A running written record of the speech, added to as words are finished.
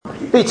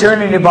Be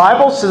turning your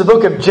Bibles to the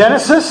book of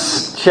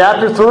Genesis,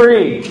 chapter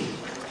 3.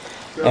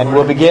 And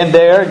we'll begin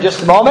there in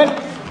just a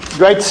moment.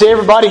 Great to see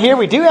everybody here.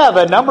 We do have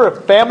a number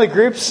of family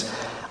groups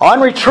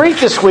on retreat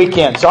this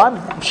weekend, so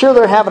I'm sure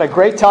they're having a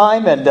great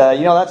time. And,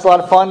 that's a lot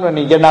of fun when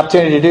you get an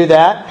opportunity to do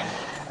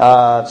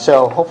that.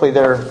 So hopefully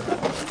they're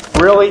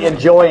really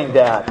enjoying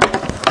that.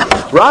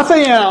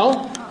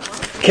 Raphael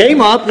came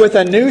up with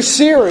a new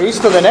series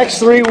for the next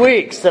 3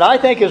 weeks that I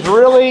think is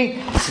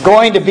really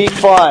going to be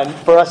fun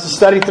for us to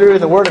study through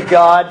in the Word of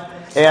God.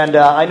 And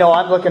I know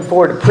I'm looking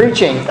forward to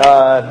preaching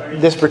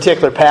this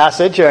particular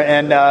passage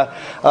and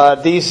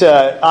these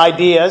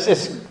ideas.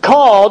 It's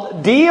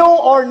called Deal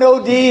or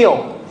No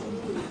Deal.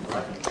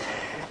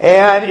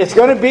 And it's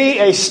going to be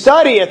a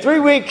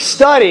 3-week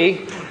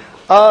study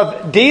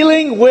of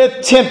dealing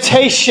with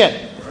temptation.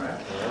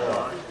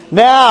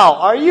 Now,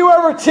 are you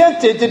ever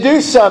tempted to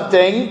do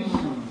something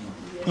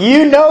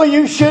you know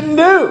you shouldn't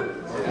do?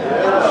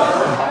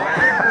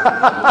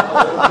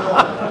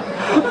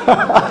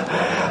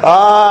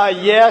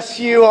 Yes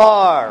you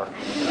are.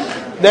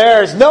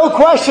 There's no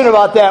question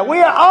about that. We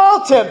are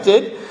all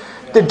tempted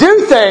to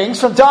do things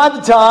from time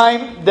to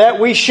time that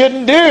we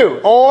shouldn't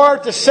do, or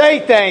to say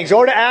things,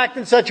 or to act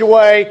in such a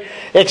way,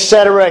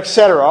 etc.,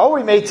 etc. Or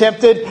we may be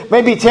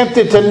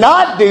tempted to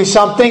not do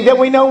something that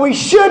we know we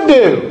should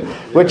do,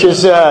 which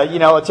is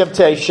a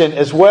temptation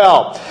as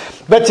well.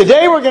 But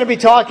today we're going to be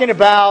talking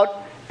about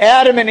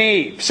Adam and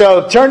Eve.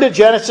 So turn to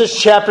Genesis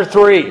chapter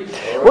 3.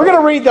 We're going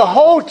to read the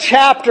whole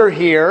chapter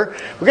here.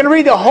 We're going to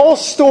read the whole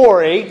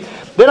story.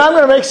 Then I'm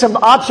going to make some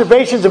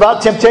observations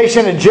about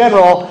temptation in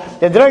general.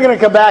 And then I'm going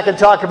to come back and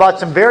talk about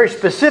some very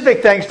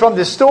specific things from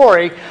this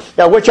story,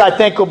 which I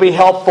think will be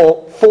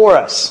helpful for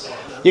us.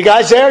 You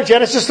guys there?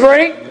 Genesis 3?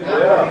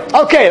 Yeah.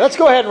 Okay, let's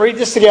go ahead and read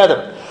this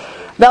together.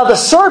 Now the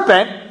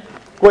serpent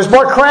was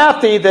more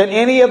crafty than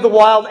any of the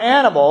wild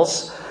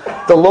animals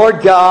the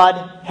Lord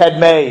God had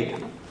made.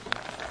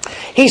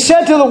 He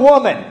said to the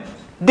woman,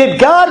 "Did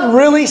God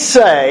really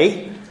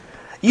say,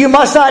 'You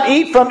must not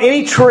eat from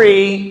any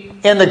tree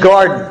in the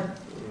garden'?"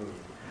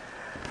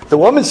 The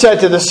woman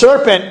said to the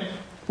serpent,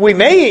 "We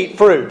may eat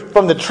fruit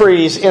from the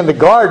trees in the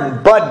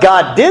garden, but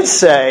God did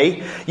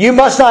say, 'You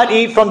must not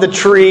eat from the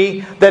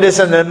tree that is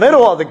in the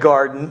middle of the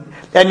garden,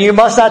 and you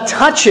must not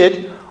touch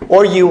it,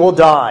 or you will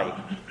die.'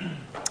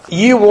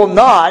 You will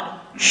not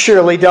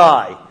surely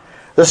die,"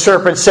 the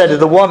serpent said to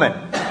the woman.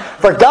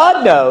 "For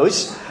God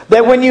knows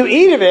that when you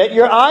eat of it,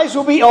 your eyes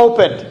will be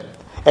opened,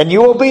 and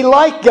you will be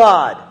like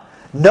God,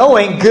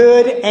 knowing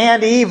good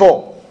and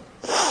evil."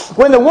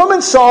 When the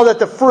woman saw that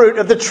the fruit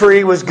of the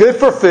tree was good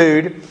for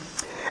food,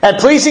 and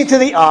pleasing to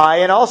the eye,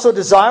 and also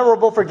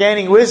desirable for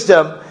gaining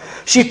wisdom,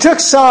 she took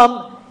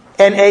some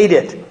and ate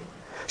it.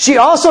 She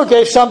also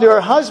gave some to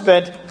her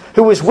husband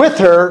who was with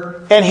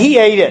her, and he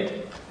ate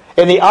it.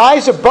 And the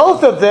eyes of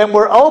both of them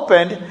were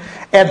opened,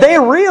 and they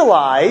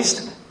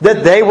realized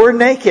that they were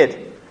naked.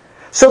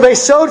 So they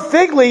sewed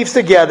fig leaves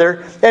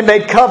together and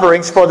made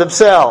coverings for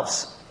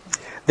themselves.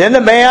 Then the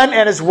man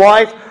and his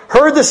wife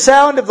heard the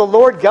sound of the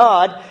Lord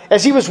God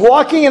as he was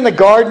walking in the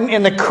garden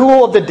in the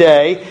cool of the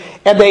day,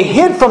 and they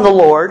hid from the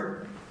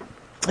Lord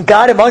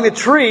God among the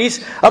trees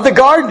of the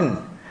garden.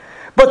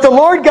 But the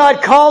Lord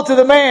God called to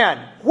the man,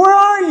 "Where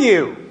are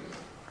you?"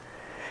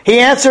 He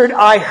answered,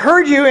 "I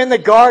heard you in the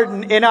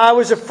garden, and I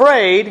was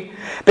afraid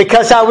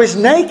because I was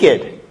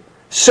naked,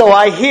 so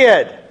I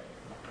hid."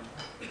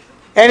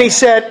 And he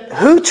said,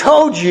 "Who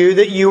told you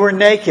that you were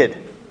naked?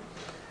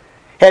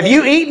 Have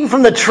you eaten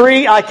from the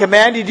tree I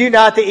commanded you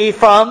not to eat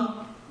from?"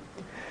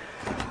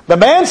 The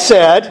man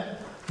said,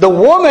 "The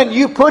woman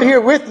you put here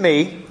with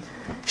me,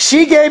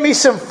 she gave me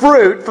some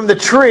fruit from the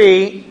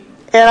tree,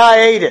 and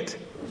I ate it."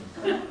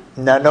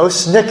 Now, no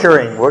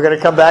snickering. We're going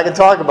to come back and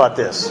talk about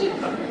this.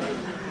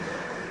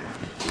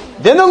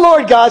 Then the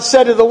Lord God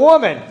said to the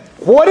woman,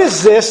 "What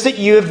is this that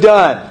you have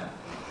done?"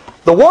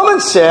 The woman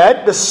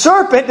said, "The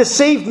serpent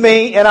deceived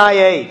me, and I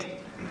ate."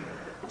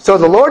 So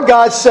the Lord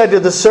God said to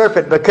the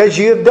serpent, "Because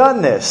you have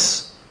done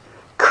this,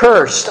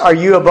 cursed are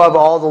you above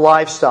all the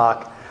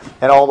livestock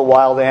and all the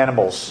wild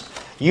animals.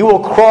 You will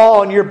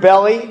crawl on your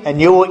belly, and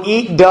you will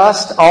eat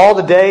dust all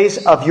the days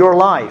of your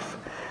life.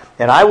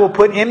 And I will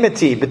put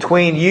enmity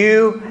between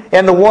you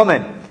and the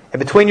woman, and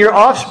between your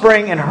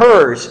offspring and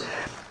hers.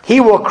 He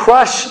will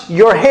crush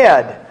your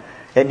head,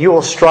 and you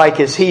will strike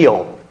his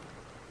heel."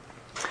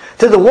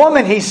 To the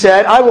woman he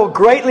said, "I will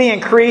greatly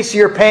increase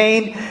your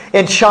pain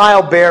in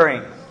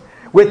childbearing.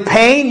 With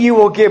pain you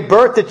will give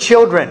birth to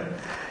children.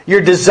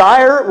 Your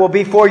desire will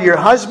be for your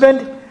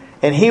husband,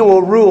 and he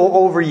will rule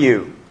over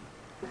you."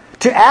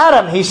 To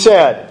Adam he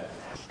said,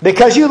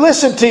 "Because you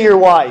listened to your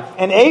wife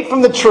and ate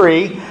from the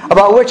tree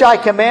about which I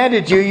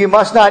commanded you, you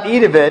must not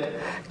eat of it.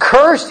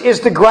 Cursed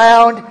is the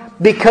ground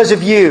because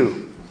of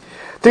you.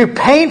 Through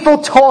painful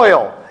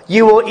toil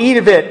you will eat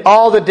of it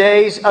all the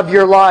days of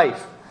your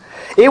life.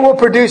 It will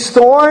produce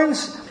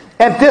thorns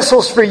and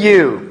thistles for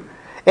you,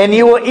 and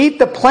you will eat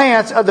the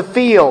plants of the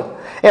field.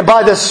 And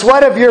by the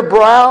sweat of your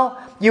brow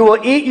you will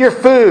eat your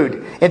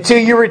food until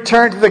you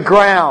return to the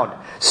ground,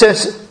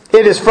 since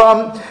it is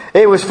from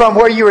It was from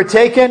where you were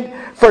taken.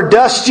 For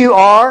dust you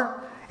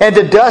are, and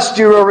to dust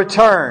you will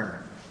return.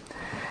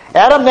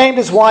 Adam named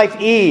his wife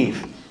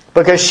Eve,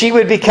 because she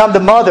would become the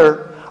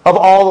mother of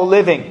all the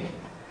living.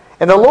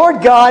 And the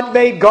Lord God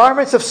made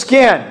garments of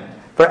skin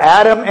for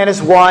Adam and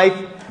his wife,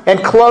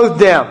 and clothed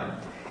them.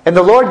 And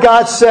the Lord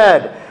God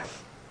said,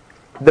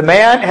 the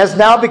man has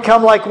now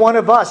become like one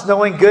of us,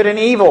 knowing good and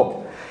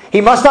evil.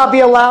 He must not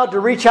be allowed to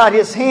reach out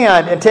his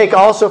hand and take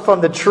also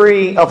from the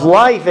tree of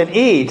life and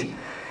eat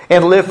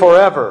and live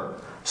forever.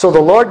 So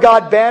the Lord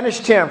God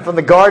banished him from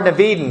the Garden of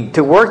Eden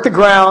to work the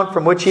ground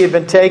from which he had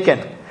been taken.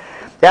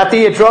 After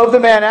he had drove the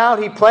man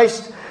out, he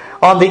placed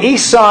on the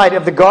east side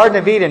of the Garden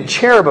of Eden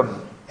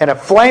cherubim and a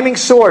flaming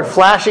sword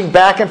flashing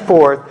back and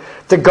forth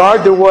to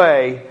guard the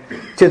way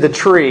to the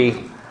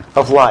tree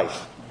of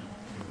life.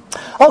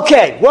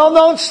 Okay,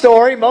 well-known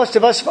story. Most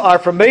of us are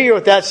familiar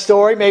with that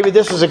story. Maybe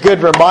this is a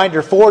good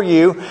reminder for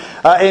you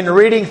in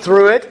reading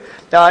through it.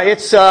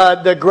 It's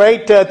the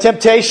great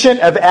temptation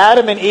of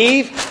Adam and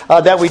Eve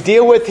that we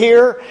deal with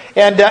here.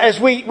 And as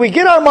we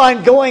get our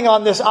mind going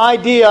on this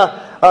idea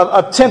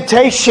of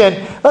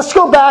temptation, let's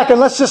go back and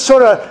let's just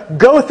sort of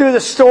go through the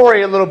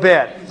story a little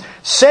bit.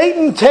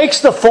 Satan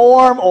takes the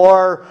form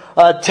or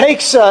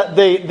takes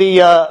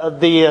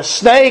the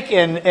snake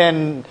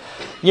and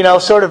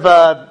sort of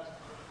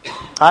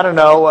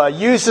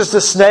uses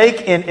the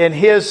snake in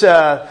his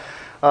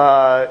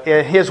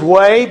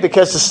way,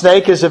 because the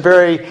snake is a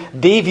very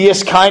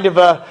devious kind of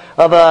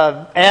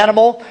a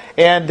animal.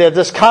 And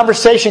this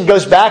conversation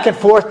goes back and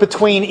forth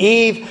between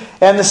Eve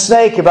and the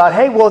snake about,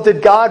 hey, well,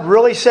 did God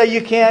really say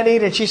you can't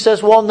eat? And she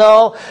says, well,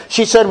 no.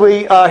 He said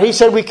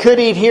we could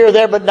eat here or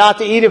there, but not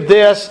to eat of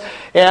this.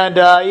 And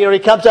he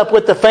comes up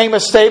with the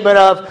famous statement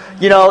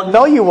of,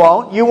 no, you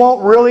won't. You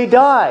won't really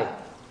die.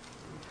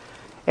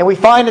 And we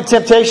find in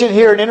temptation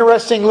here an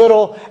interesting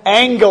little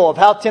angle of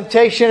how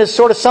temptation is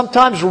sort of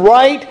sometimes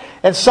right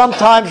and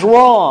sometimes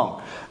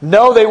wrong.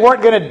 No, they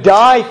weren't going to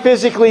die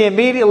physically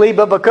immediately,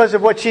 but because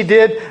of what she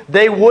did,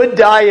 they would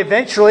die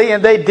eventually,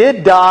 and they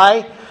did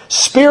die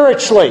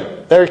spiritually.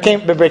 There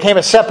became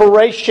a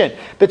separation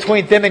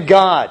between them and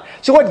God.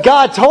 So what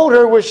God told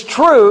her was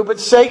true, but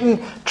Satan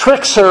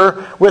tricks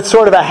her with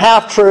sort of a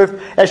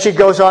half-truth as she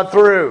goes on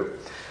through.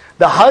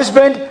 The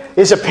husband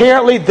is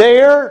apparently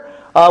there.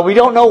 We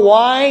don't know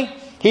why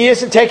he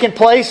isn't taking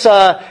place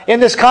in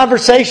this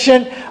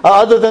conversation,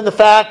 other than the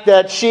fact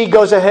that she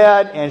goes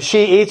ahead and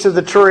she eats of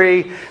the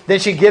tree. Then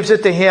she gives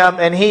it to him,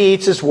 and he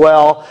eats as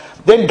well.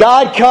 Then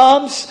God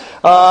comes,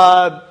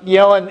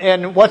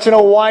 and wants to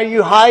know, why are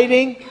you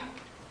hiding?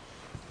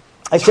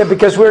 I said,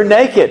 because we're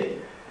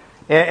naked.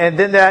 And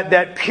then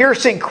that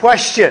piercing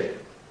question,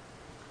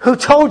 who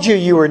told you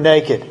you were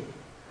naked?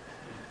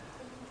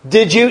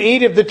 Did you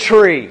eat of the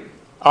tree?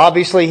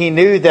 Obviously, he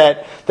knew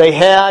that they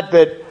had,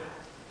 but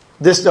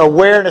this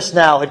awareness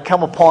now had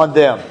come upon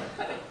them.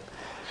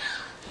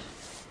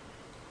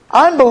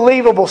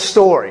 Unbelievable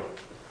story.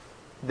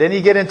 Then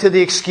you get into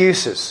the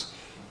excuses.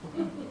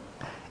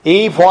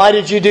 Eve, why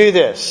did you do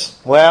this?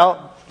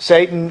 Well,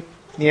 Satan,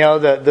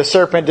 the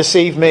serpent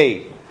deceived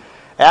me.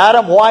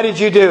 Adam, why did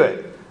you do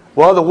it?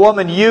 Well, the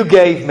woman you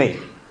gave me.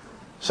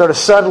 Sort of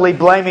subtly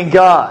blaming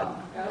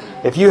God.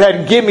 If you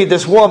hadn't given me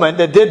this woman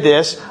that did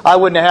this, I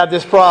wouldn't have had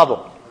this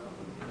problem.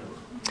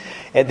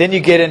 And then you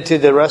get into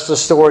the rest of the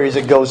story as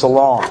it goes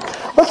along.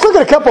 Let's look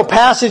at a couple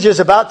passages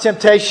about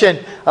temptation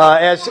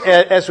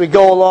as we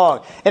go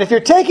along. And if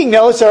you're taking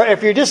notes, or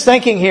if you're just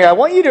thinking here, I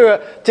want you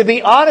to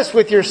be honest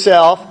with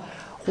yourself.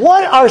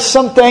 What are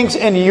some things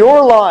in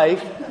your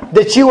life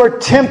that you are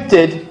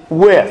tempted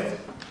with?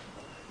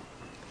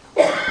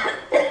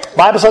 The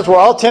Bible says we're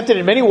all tempted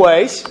in many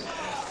ways,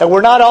 and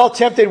we're not all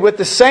tempted with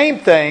the same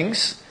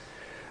things.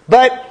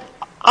 But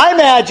I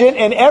imagine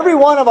in every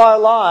one of our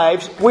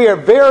lives, we are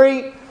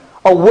very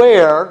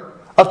aware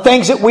of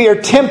things that we are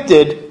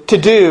tempted to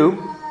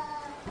do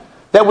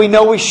that we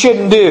know we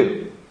shouldn't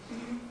do.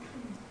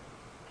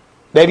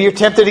 Maybe you're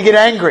tempted to get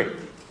angry.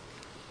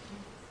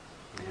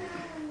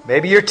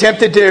 Maybe you're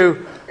tempted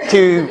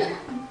to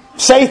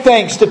say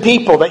things to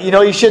people that you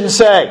know you shouldn't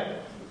say.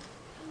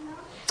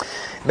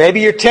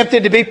 Maybe you're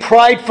tempted to be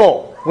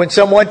prideful when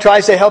someone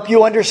tries to help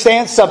you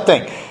understand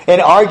something,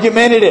 and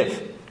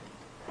argumentative.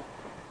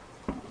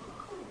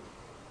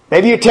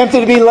 Maybe you're tempted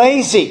to be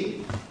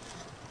lazy.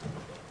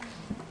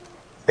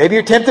 Maybe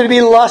you're tempted to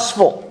be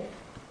lustful.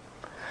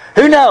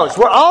 Who knows?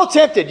 We're all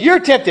tempted. You're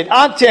tempted.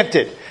 I'm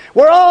tempted.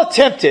 We're all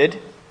tempted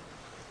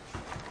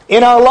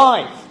in our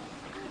life.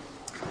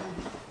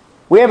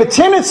 We have a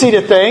tendency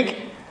to think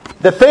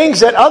the things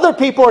that other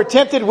people are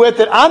tempted with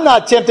that I'm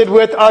not tempted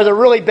with are the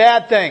really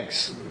bad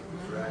things.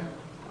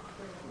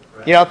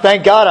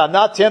 Thank God I'm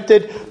not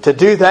tempted to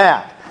do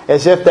that.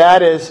 As if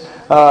that is,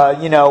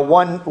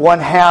 one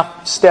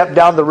half step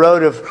down the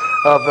road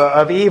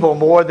of evil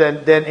more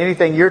than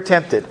anything you're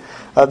tempted.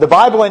 The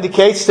Bible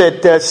indicates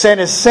that sin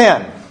is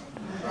sin.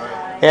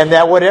 And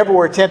that whatever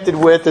we're tempted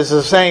with is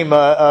the same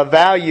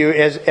value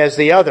as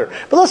the other.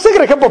 But let's look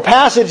at a couple of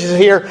passages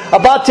here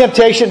about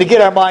temptation to get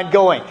our mind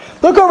going.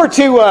 Look over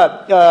to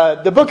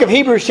the book of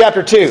Hebrews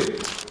chapter 2.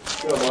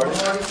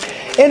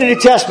 In the New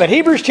Testament,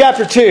 Hebrews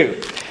chapter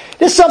 2.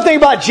 There's something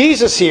about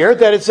Jesus here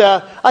that is,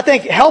 I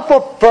think, helpful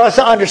for us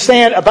to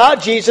understand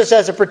about Jesus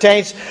as it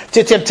pertains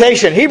to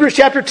temptation. Hebrews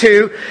chapter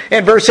 2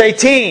 and verse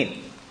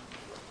 18.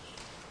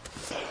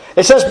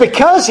 It says,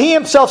 because He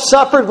Himself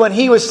suffered when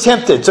He was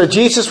tempted. So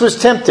Jesus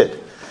was tempted.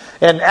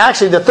 And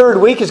actually the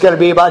third week is going to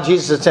be about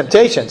Jesus'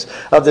 temptations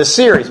of this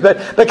series.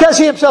 But because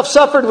He Himself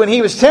suffered when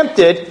He was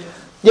tempted,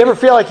 you ever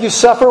feel like you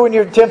suffer when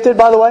you're tempted,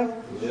 by the way?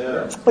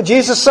 Yeah. Well,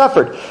 Jesus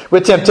suffered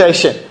with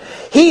temptation.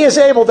 He is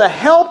able to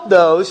help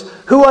those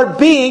who are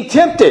being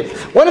tempted.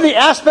 One of the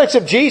aspects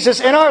of Jesus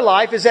in our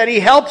life is that He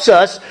helps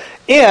us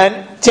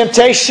in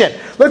temptation.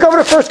 Look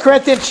over to 1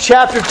 Corinthians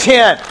chapter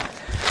 10.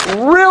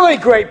 Really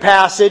great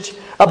passage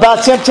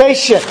about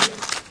temptation.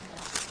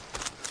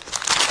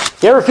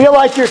 You ever feel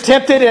like you're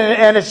tempted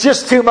and it's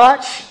just too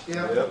much?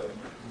 Yeah.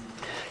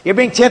 You're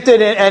being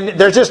tempted and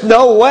there's just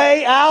no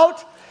way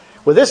out?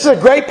 Well, this is a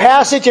great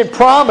passage and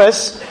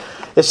promise.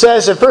 It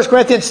says in 1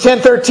 Corinthians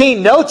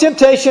 10:13, no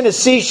temptation has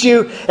seized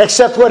you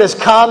except what is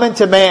common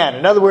to man.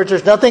 In other words,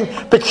 there's nothing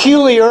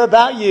peculiar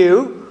about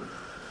you.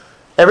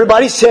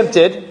 Everybody's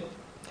tempted.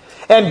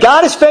 And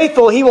God is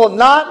faithful. He will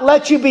not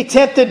let you be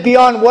tempted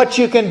beyond what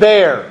you can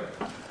bear.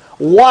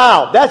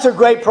 Wow, that's a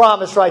great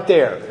promise right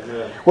there.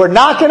 Amen. We're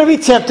not going to be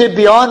tempted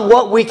beyond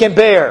what we can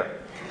bear.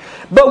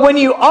 But when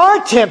you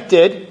are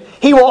tempted,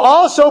 He will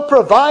also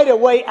provide a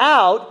way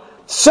out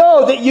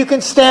so that you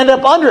can stand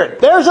up under it.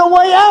 There's a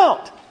way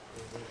out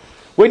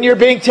when you're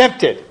being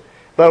tempted.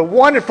 But a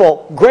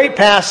wonderful, great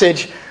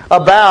passage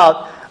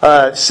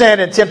about sin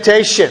and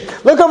temptation.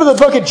 Look over the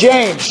book of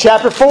James,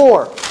 chapter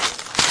 4.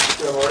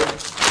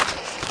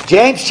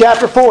 James,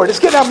 chapter 4. Let's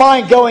get our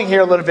mind going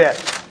here a little bit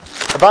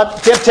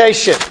about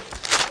temptation.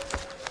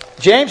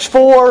 James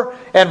 4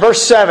 and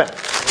verse 7.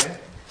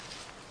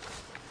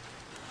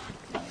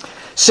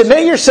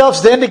 Submit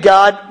yourselves then to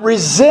God.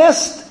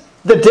 Resist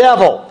the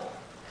devil,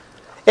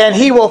 and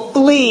he will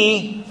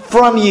flee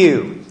from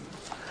you.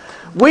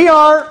 We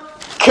are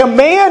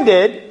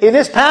commanded in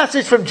this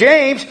passage from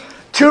James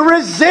to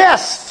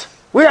resist.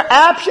 We are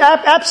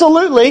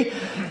absolutely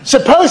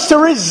supposed to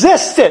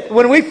resist it.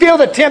 When we feel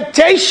the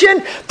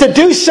temptation to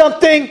do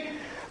something,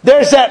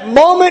 there's that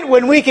moment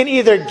when we can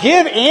either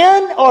give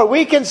in or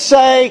we can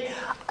say,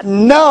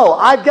 no,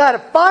 I've got to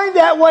find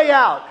that way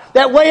out.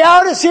 That way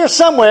out is here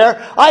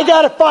somewhere. I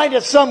got to find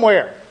it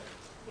somewhere.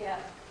 Yeah.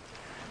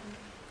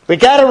 We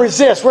got to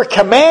resist. We're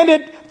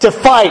commanded to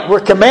fight.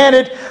 We're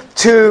commanded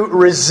to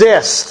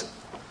resist.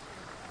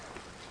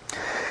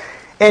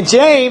 And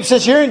James,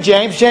 since you're in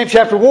James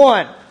chapter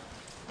 1,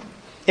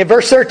 in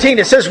verse 13,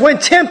 it says, when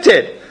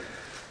tempted.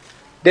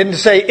 Didn't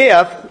say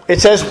if, it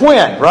says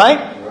when,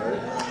 right?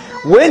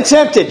 When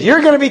tempted.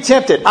 You're going to be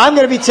tempted. I'm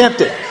going to be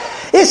tempted.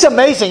 It's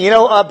amazing.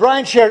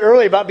 Brian shared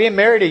earlier about being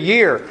married a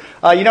year.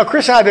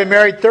 Chris and I have been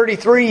married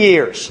 33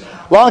 years.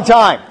 Long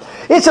time.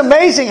 It's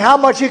amazing how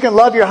much you can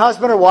love your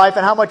husband or wife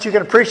and how much you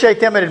can appreciate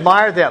them and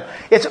admire them.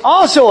 It's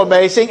also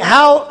amazing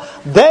how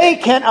they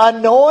can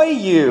annoy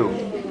you,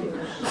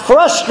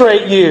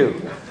 frustrate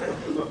you.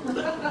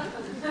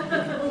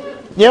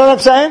 You know what I'm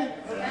saying?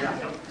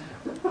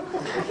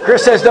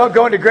 Chris says don't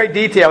go into great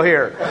detail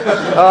here.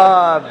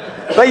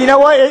 But you know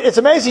what? It's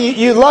amazing.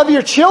 You love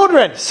your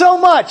children so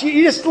much.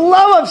 You just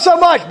love them so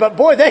much. But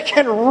boy, they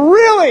can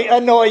really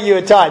annoy you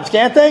at times,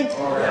 can't they?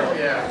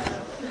 Yeah.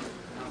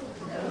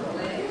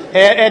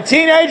 And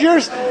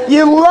teenagers,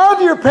 you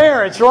love your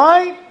parents,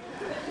 right?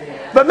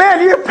 But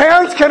man, your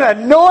parents can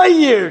annoy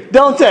you,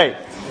 don't they?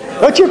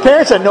 Don't your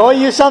parents annoy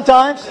you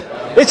sometimes?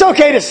 It's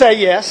okay to say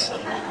yes.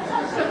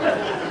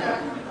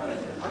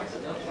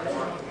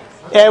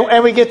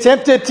 And we get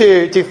tempted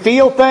to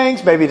feel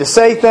things, maybe to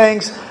say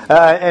things,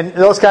 and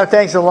those kind of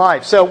things in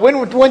life. So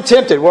when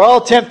tempted, we're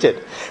all tempted.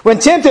 When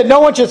tempted,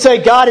 no one should say,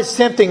 God is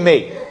tempting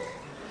me.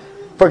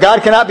 For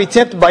God cannot be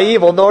tempted by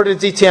evil, nor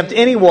does He tempt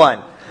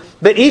anyone.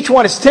 But each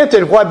one is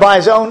tempted by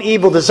his own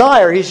evil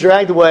desire. He's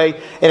dragged away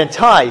and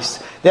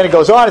enticed. Then it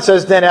goes on, it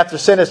says, then after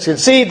sin is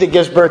conceived, it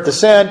gives birth to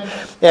sin.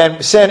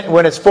 And sin,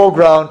 when it's full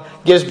grown,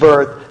 gives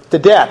birth to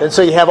death. And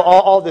so you have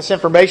all this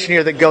information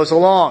here that goes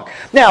along.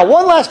 Now,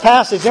 one last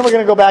passage, then we're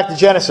going to go back to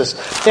Genesis.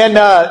 In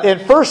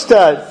 1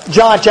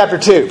 John chapter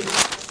 2.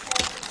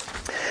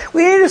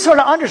 We need to sort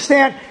of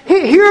understand,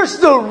 here's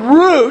the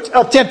root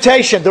of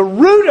temptation. The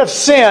root of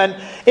sin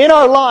in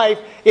our life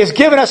is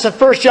given us in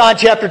 1 John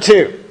chapter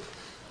 2.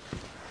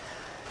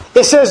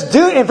 It says,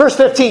 in verse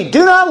 15,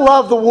 do not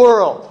love the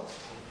world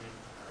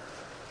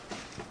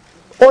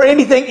or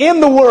anything in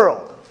the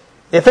world.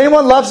 If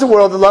anyone loves the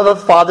world, the love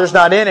of the Father is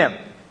not in him.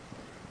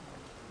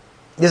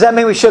 Does that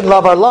mean we shouldn't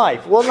love our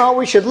life? Well, no,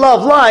 we should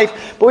love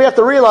life, but we have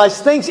to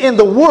realize things in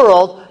the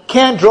world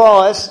can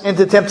draw us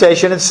into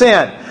temptation and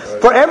sin.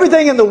 Right. For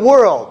everything in the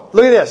world,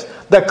 look at this,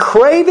 the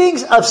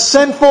cravings of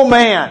sinful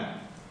man,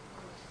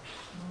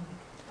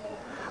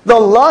 the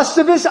lust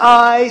of his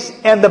eyes,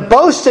 and the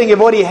boasting of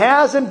what he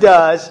has and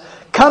does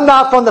come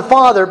not from the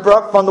Father,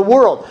 but from the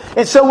world.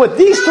 And so with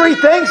these three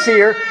things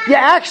here, you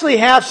actually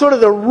have sort of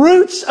the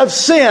roots of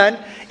sin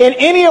in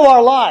any of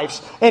our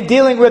lives in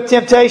dealing with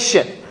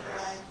temptation.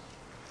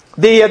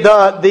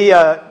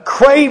 The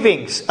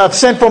cravings of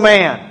sinful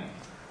man,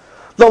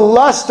 the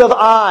lust of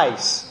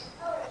eyes,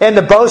 and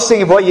the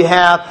boasting of what you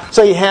have.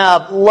 So you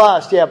have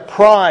lust, you have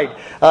pride,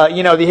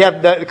 you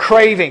have the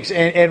cravings,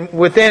 and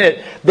within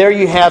it, there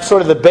you have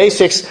sort of the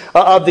basics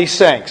of these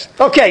things.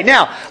 Okay,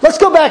 now, let's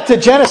go back to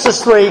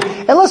Genesis 3,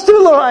 and let's do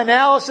a little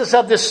analysis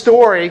of this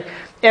story,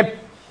 and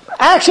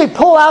actually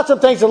pull out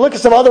some things and look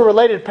at some other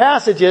related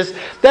passages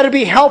that would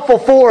be helpful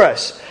for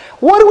us.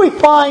 What do we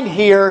find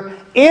here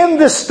in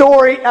the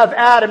story of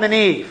Adam and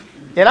Eve?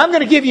 And I'm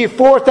going to give you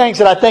 4 things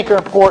that I think are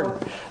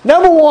important.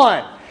 Number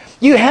 1,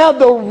 you have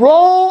the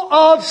role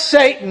of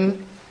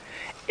Satan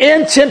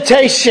in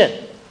temptation.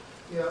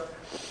 Yep.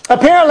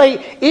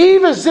 Apparently,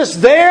 Eve is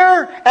just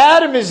there,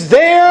 Adam is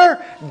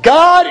there,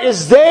 God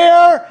is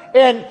there,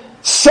 and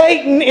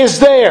Satan is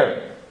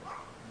there.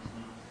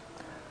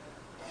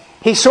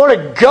 He sort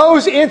of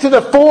goes into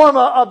the form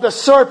of the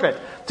serpent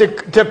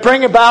to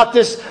bring about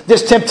this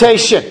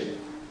temptation.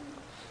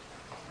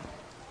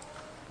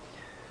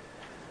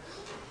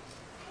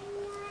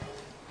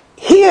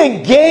 He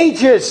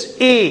engages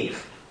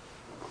Eve.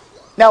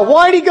 Now,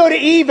 why did he go to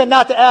Eve and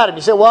not to Adam?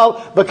 You say,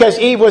 well, because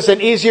Eve was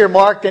an easier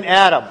mark than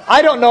Adam.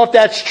 I don't know if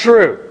that's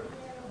true.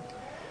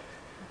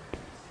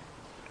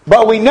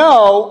 But we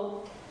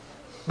know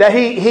that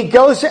he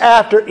goes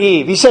after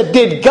Eve. He said,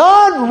 did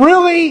God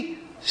really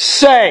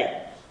say?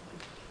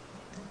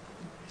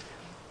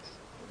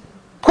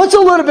 Puts a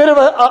little bit of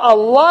a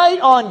light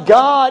on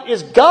God.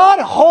 Is God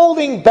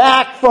holding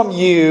back from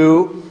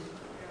you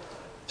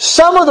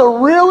some of the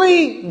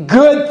really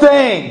good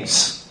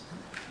things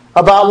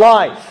about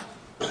life?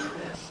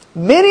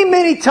 Many,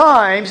 many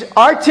times,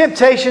 our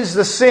temptations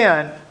to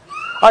sin,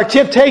 our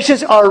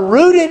temptations are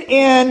rooted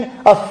in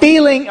a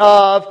feeling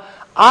of,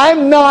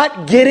 I'm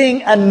not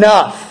getting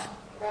enough.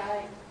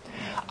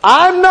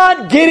 I'm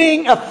not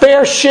getting a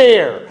fair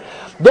share.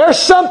 There's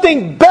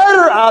something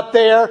better out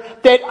there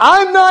that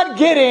I'm not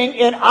getting,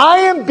 and I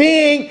am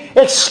being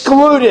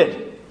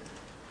excluded.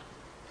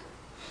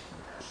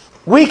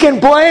 We can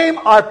blame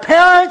our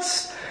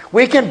parents.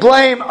 We can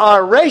blame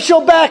our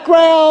racial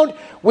background.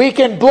 We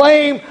can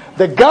blame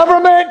the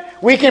government.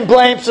 We can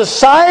blame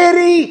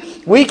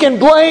society. We can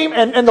blame,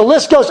 and the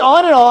list goes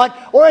on and on.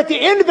 Or at the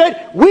end of it,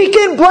 we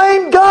can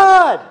blame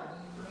God.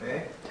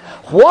 Okay.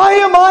 Why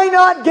am I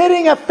not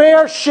getting a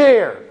fair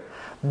share?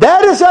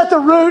 That is at the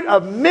root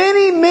of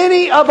many,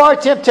 many of our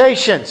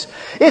temptations.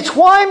 It's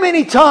why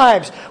many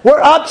times we're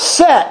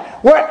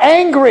upset, we're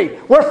angry,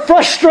 we're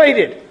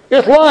frustrated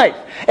with life.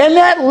 And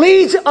that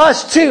leads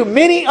us to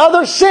many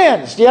other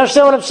sins. Do you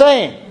understand what I'm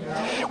saying?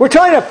 Yeah. We're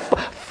trying to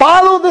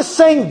follow this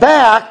thing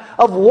back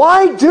of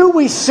why do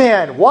we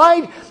sin?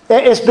 Why?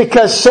 It's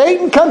because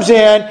Satan comes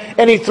in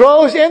and he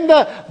throws in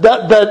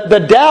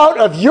the doubt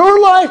of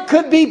your life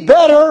could be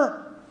better.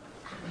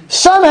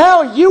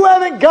 Somehow you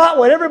haven't got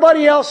what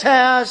everybody else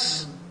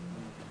has.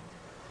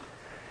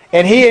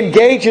 And he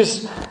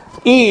engages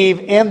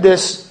Eve in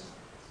this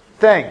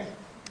thing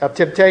of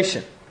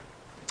temptation.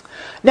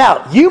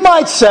 Now, you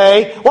might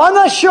say, well, I'm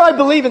not sure I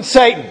believe in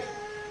Satan.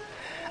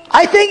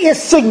 I think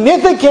it's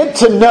significant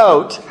to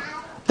note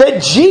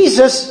that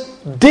Jesus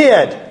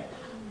did.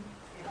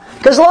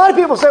 Because a lot of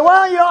people say, well,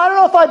 I don't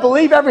know if I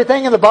believe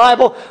everything in the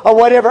Bible or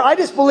whatever. I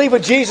just believe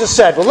what Jesus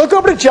said. Well, look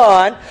over to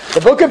John, the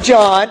book of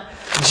John.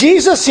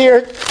 Jesus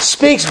here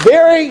speaks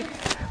very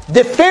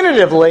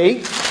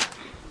definitively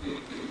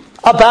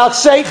about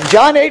Satan.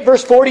 John 8,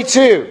 verse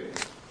 42.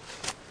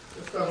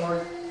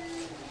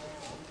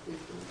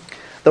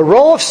 The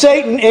role of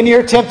Satan in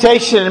your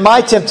temptation and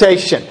my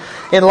temptation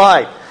in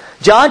life.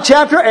 John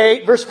chapter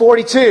 8, verse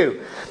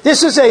 42.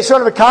 This is a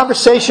sort of a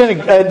conversation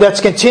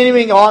that's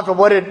continuing on from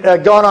what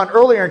had gone on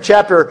earlier in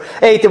chapter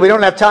 8 that we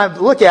don't have time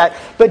to look at.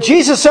 But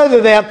Jesus said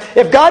to them,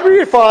 if God were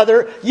your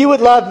Father, you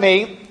would love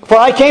me, for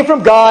I came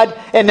from God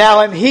and now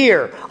I'm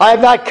here. I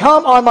have not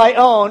come on my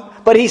own,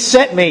 but He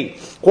sent me.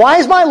 Why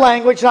is my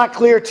language not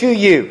clear to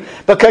you?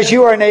 Because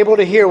you are unable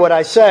to hear what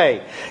I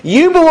say.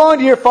 You belong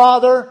to your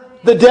father,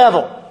 the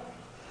devil,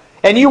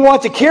 and you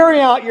want to carry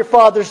out your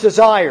father's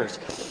desires.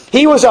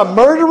 He was a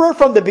murderer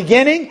from the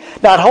beginning,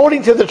 not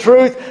holding to the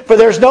truth, for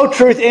there's no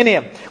truth in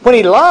him. When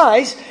he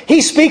lies, he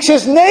speaks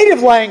his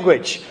native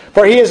language,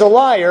 for he is a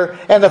liar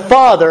and the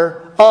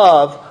father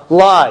of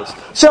lies.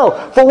 So,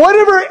 for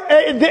whatever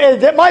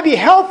that might be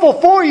helpful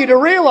for you to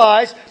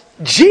realize,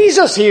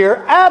 Jesus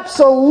here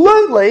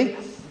absolutely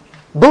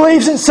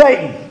believes in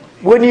Satan.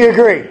 Wouldn't you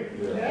agree?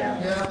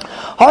 Yeah.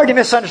 Hard to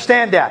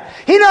misunderstand that.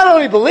 He not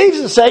only believes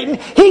in Satan,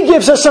 he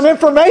gives us some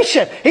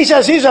information. He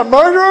says he's a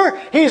murderer,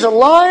 he's a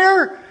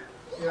liar.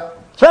 As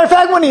a matter of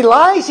fact, when he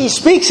lies, he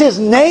speaks his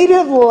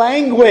native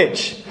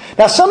language.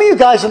 Now, some of you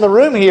guys in the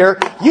room here,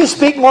 you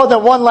speak more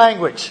than one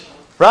language,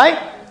 right?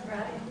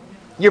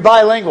 You're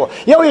bilingual.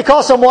 You know what you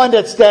call someone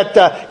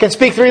that can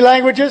speak 3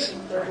 languages?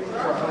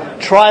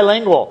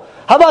 Trilingual.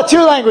 How about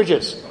 2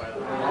 languages?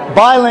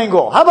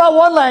 Bilingual. How about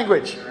 1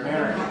 language?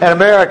 An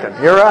American.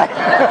 You're right.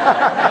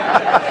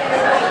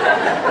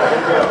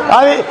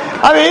 I mean,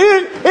 I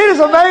mean, it is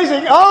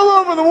amazing. All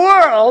over the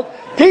world,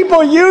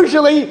 people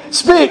usually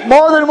speak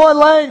more than one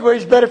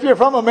language, but if you're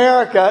from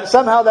America,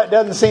 somehow that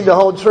doesn't seem to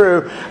hold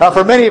true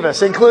for many of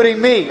us, including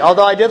me.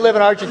 Although I did live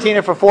in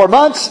Argentina for 4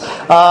 months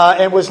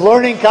and was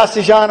learning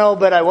Castellano,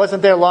 but I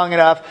wasn't there long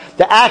enough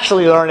to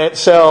actually learn it,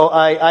 so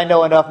I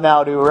know enough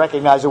now to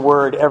recognize a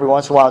word every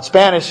once in a while in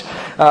Spanish,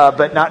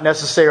 but not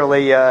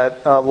necessarily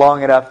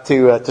long enough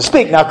to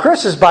speak. Now,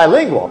 Chris is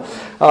bilingual.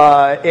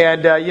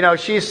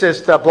 She's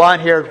this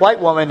blonde-haired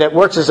white woman that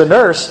works as a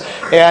nurse,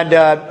 and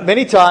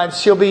many times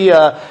she'll be,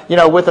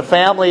 with a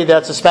family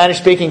that's a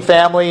Spanish-speaking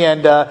family,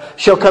 and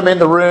she'll come in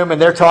the room,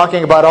 and they're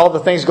talking about all the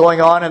things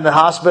going on in the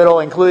hospital,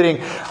 including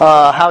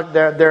how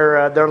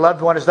their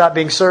loved one is not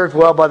being served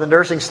well by the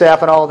nursing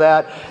staff and all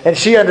that, and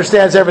she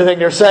understands everything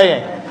they're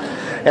saying.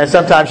 And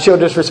sometimes she'll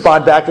just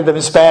respond back to them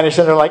in Spanish,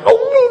 and they're like,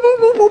 oh.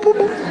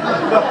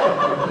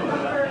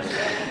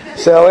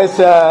 So it's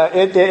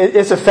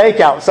a fake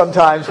out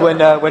sometimes when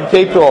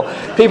people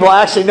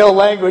actually know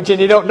language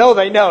and you don't know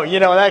they know,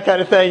 that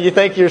kind of thing. You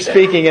think you're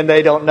speaking and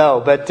they don't know.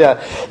 But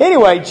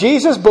anyway,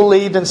 Jesus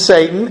believed in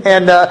Satan,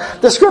 and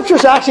the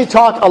Scriptures actually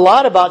talk a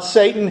lot about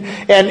Satan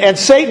and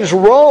Satan's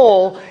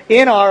role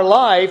in our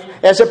life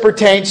as it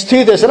pertains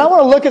to this. And I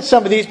want to look at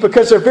some of these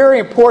because they're very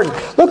important.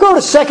 Look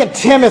over to 2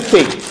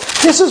 Timothy.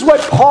 This is what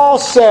Paul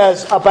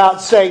says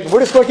about Satan. We're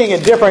just looking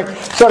at different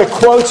sort of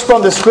quotes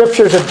from the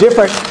Scriptures of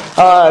different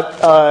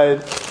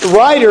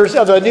writers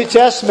of the New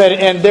Testament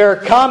and their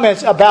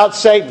comments about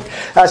Satan.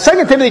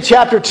 2 Timothy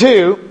chapter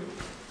 2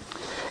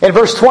 and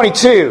verse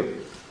 22.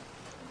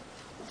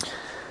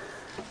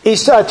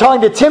 He's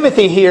talking to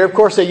Timothy here, of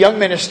course, a young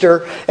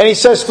minister, and he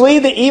says, "Flee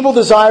the evil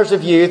desires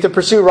of youth and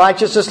pursue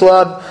righteousness,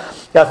 love,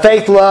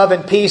 faith, love,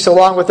 and peace,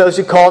 along with those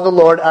who call the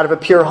Lord out of a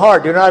pure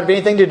heart. Do not have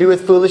anything to do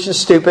with foolish and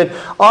stupid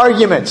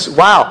arguments."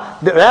 Wow,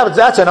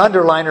 that's an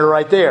underliner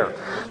right there.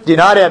 Do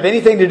not have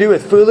anything to do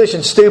with foolish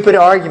and stupid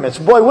arguments.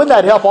 Boy, wouldn't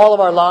that help all of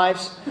our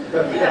lives?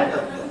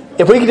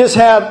 If we could just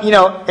have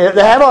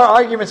our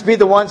arguments be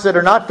the ones that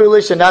are not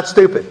foolish and not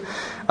stupid.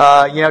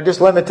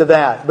 Just limit to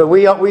that. But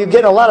we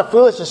get a lot of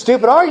foolish and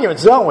stupid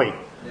arguments, don't we? Yeah.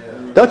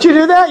 Don't you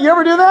do that? You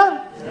ever do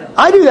that? Yeah.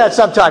 I do that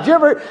sometimes. You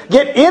ever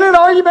get in an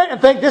argument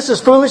and think this is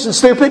foolish and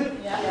stupid?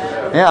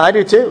 Yeah, I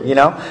do too,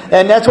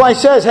 And that's why he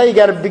says, hey, you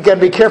got to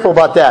be careful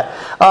about that.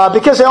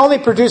 Because they only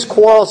produce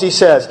quarrels, he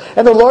says.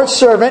 And the Lord's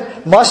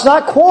servant must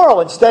not quarrel.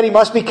 Instead, he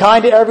must be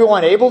kind to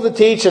everyone, able to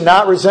teach and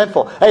not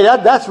resentful. Hey,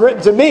 that's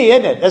written to me,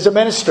 isn't it, as a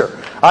minister?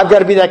 I've got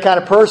to be that kind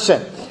of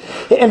person.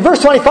 In verse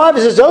 25,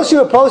 it says, "Those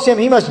who oppose him,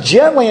 he must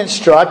gently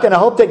instruct, and I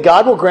hope that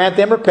God will grant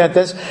them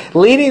repentance,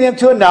 leading them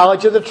to a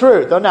knowledge of the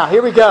truth." Oh, now,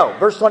 here we go.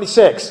 Verse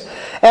 26.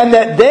 "And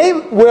that they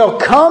will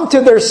come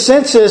to their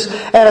senses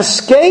and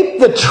escape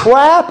the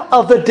trap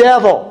of the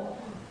devil,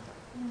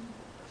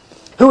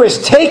 who has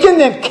taken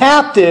them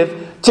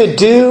captive to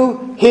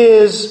do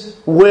his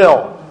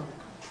will."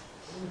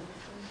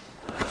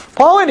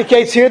 Paul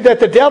indicates here that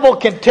the devil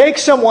can take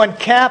someone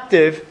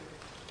captive,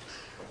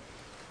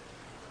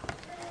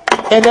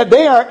 and that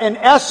they are, in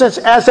essence,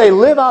 as they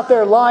live out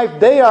their life,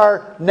 they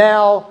are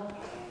now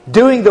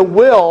doing the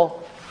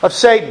will of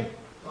Satan.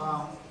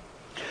 Wow.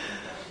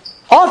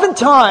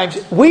 Oftentimes,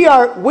 we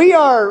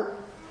are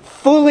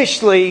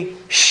foolishly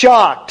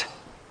shocked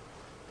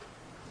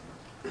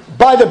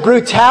by the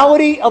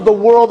brutality of the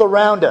world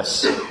around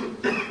us.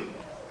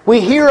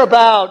 We hear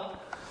about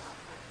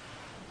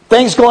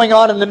things going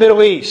on in the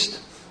Middle East.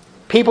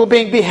 People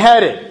being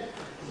beheaded.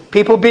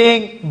 People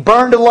being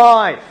burned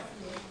alive.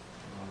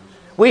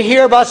 We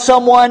hear about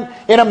someone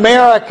in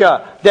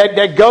America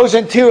that goes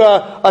into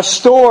a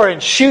store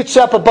and shoots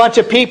up a bunch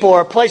of people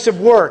or a place of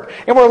work.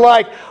 And we're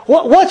like,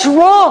 what's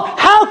wrong?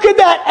 How could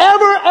that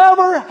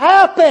ever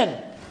happen?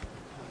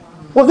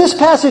 Well, this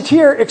passage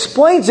here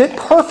explains it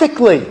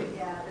perfectly.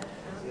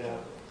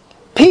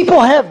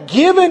 People have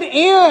given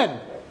in.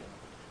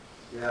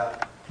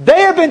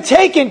 They have been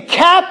taken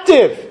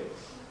captive.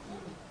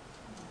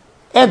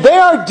 And they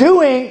are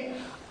doing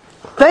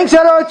things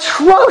that are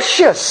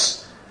atrocious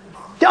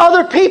to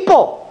other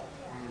people,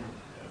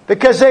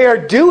 because they are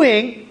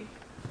doing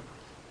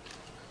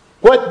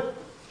what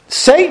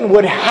Satan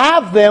would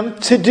have them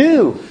to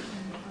do.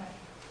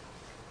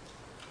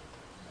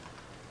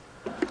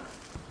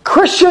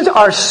 Christians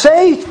are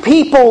saved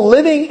people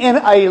living in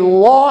a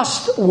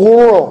lost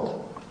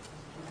world.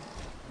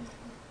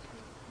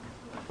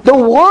 The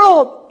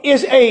world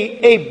is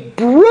a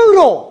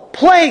brutal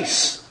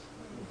place.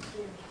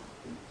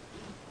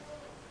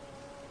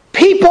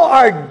 People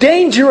are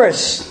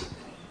dangerous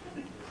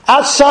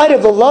outside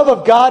of the love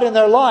of God in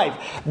their life.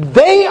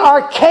 They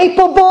are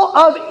capable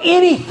of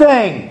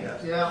anything.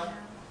 Yeah.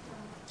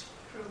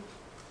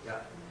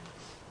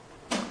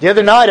 The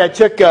other night I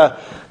took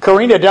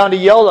Karina down to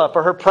Yola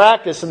for her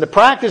practice, and the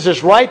practice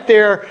is right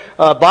there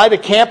by the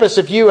campus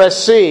of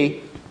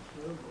USC.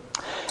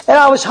 And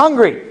I was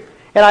hungry.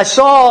 And I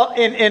saw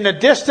in the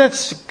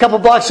distance, a couple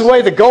blocks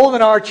away, the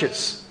Golden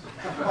Arches.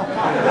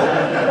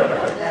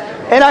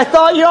 And I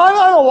thought, I'm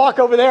going to walk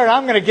over there and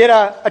I'm going to get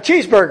a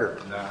cheeseburger.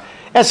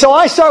 And so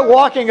I start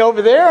walking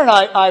over there, and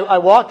I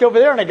walked over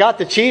there, and I got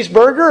the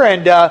cheeseburger,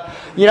 and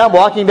I'm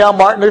walking down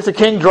Martin Luther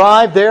King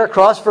Drive there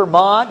across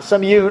Vermont.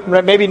 Some of you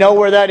maybe know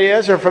where that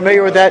is, or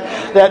familiar with that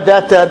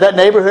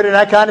neighborhood and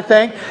that kind of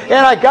thing.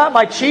 And I got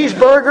my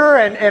cheeseburger,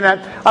 and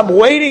I'm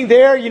waiting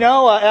there.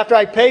 After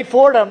I paid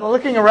for it, I'm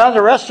looking around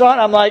the restaurant.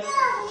 I'm like,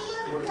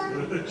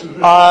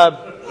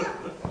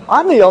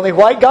 I'm the only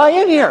white guy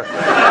in here.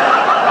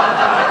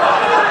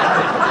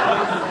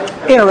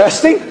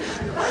 Interesting.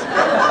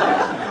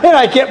 And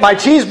I get my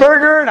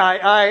cheeseburger, and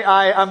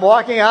I'm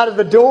walking out of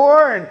the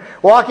door and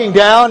walking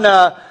down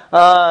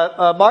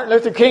Martin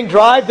Luther King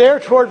Drive there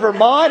toward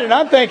Vermont, and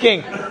I'm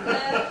thinking,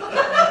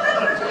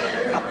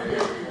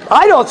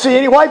 I don't see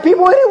any white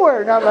people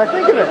anywhere now that I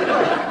think of it.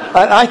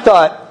 And I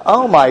thought,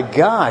 oh my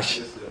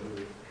gosh,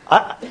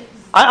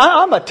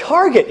 I'm a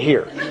target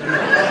here.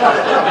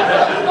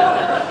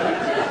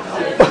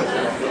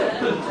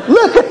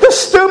 Look at the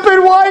stupid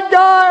white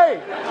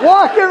guy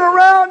walking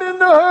around in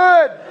the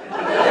hood.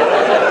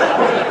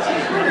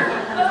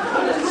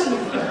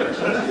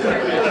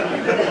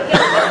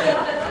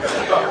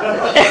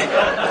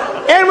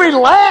 And we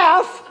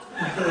laugh.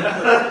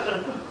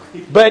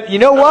 But you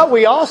know what?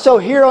 We also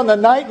hear on the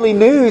nightly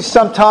news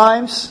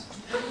sometimes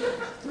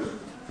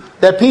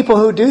that people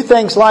who do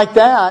things like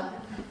that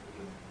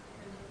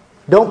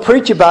don't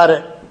preach about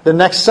it the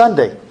next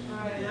Sunday.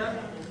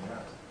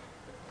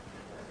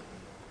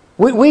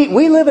 We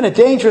live in a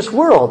dangerous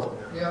world.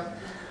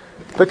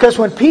 Because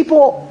when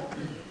people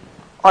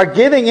are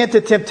giving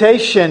into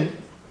temptation,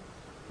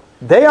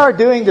 they are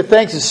doing the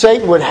things that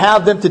Satan would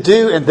have them to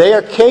do, and they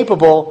are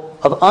capable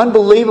of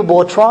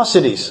unbelievable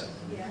atrocities.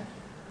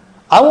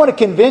 I want to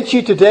convince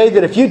you today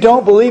that if you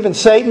don't believe in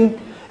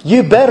Satan,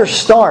 you better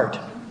start.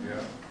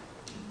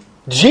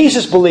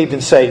 Jesus believed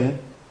in Satan.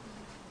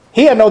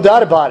 He had no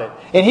doubt about it.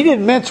 And He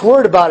didn't mince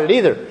word about it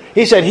either.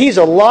 He said he's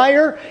a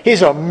liar,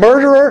 he's a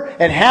murderer,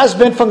 and has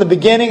been from the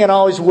beginning and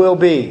always will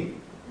be.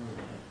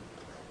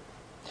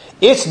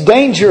 It's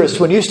dangerous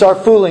when you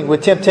start fooling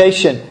with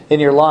temptation in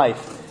your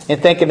life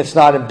and thinking it's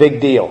not a big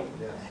deal.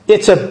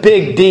 It's a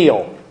big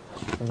deal.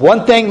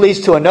 One thing leads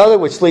to another,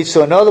 which leads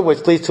to another,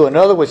 which leads to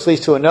another, which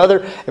leads to another.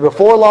 And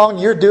before long,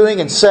 you're doing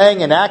and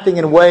saying and acting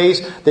in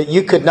ways that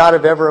you could not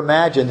have ever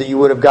imagined that you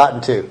would have gotten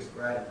to.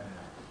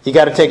 You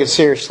got to take it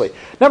seriously.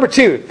 Number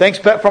 2, thanks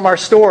from our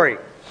story.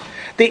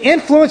 The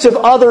influence of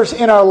others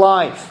in our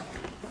life.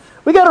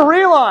 We got to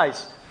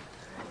realize,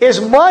 as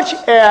much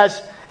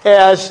as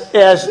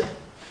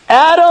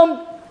Adam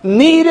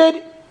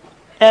needed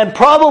and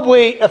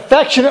probably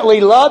affectionately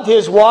loved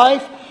his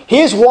wife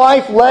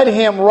led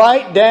him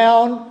right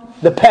down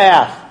the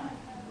path.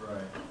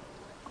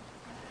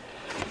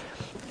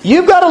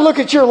 You've got to look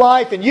at your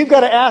life and you've got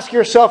to ask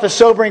yourself a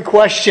sobering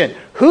question.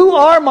 Who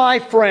are my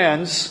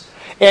friends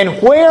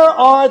and where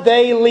are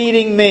they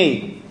leading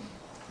me?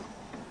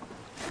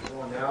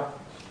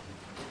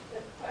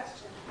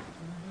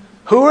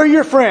 Who are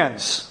your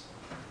friends?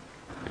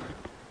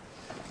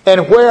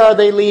 And where are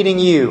they leading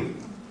you?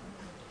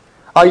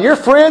 Are your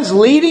friends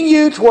leading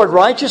you toward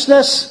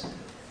righteousness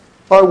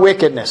or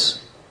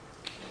wickedness?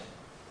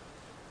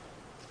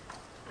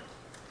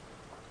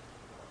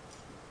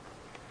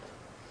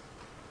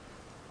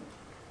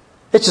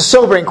 It's a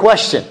sobering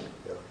question.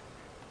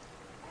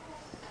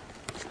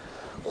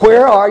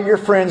 Where are your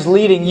friends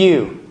leading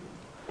you?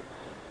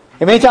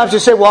 And many times you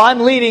say, well, I'm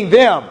leading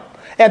them.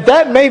 And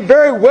that may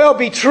very well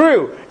be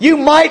true. You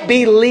might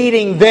be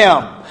leading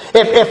them.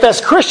 If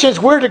as Christians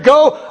we're to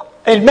go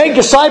and make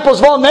disciples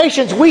of all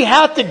nations, we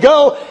have to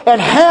go and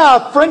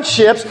have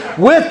friendships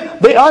with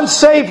the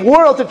unsaved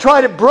world to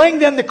try to bring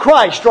them to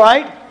Christ,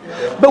 right?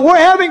 But we're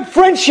having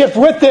friendships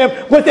with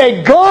them with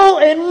a goal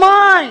in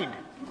mind.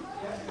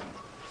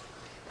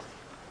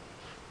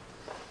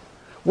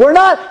 We're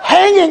not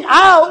hanging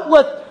out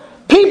with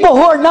people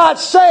who are not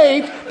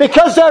saved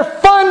because they're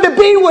fun to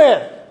be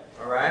with.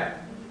 All right.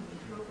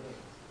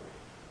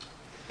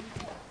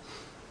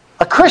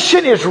 A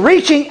Christian is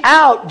reaching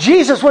out.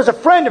 Jesus was a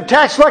friend of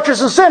tax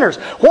collectors and sinners.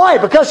 Why?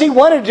 Because He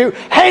wanted to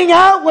hang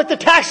out with the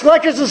tax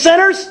collectors and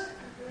sinners?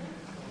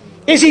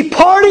 Is He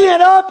partying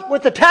up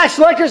with the tax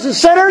collectors and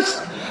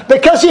sinners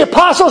because the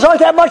apostles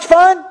aren't that much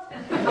fun?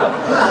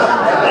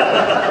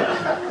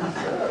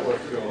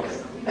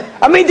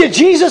 I mean, did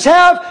Jesus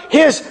have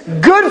His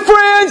good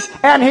friends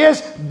and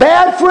His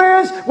bad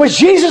friends? Was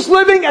Jesus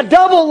living a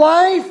double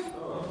life?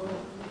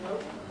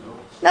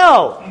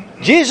 No.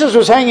 Jesus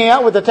was hanging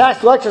out with the tax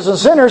collectors and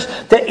sinners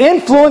to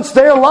influence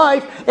their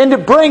life and to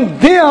bring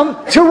them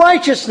to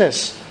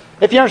righteousness.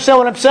 If you understand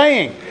what I'm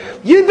saying.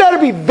 You've got to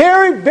be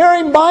very,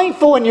 very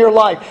mindful in your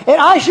life.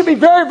 And I should be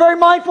very, very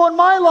mindful in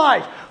my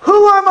life.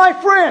 Who are my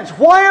friends?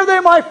 Why are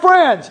they my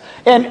friends?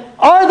 And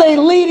are they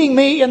leading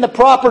me in the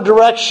proper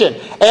direction?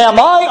 Am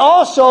I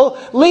also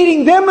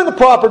leading them in the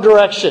proper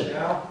direction?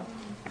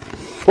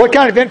 What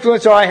kind of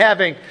influence are I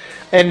having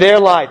in their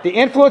life? The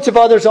influence of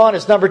others on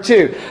is number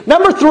 2.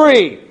 Number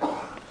 3,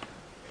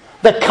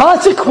 the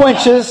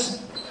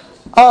consequences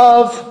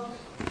of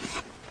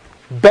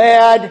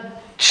bad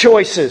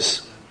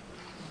choices.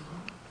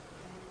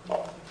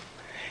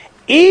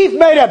 Eve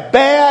made a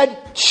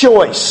bad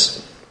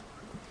choice.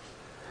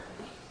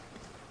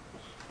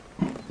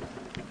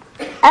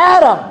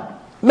 Adam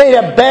made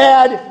a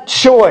bad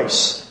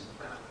choice.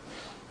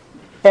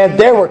 And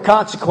there were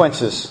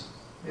consequences.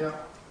 Yeah.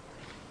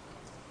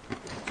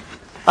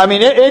 I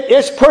mean,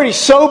 it's pretty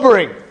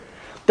sobering,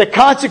 the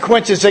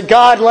consequences that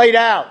God laid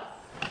out.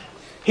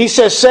 He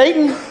says,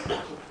 Satan,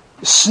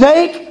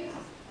 snake,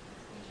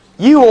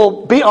 you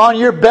will be on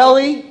your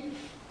belly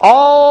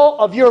all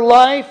of your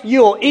life.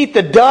 You will eat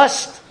the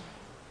dust.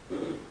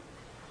 And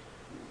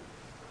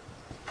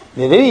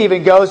then he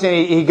even goes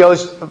and he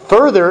goes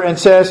further and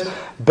says,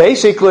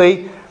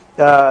 basically,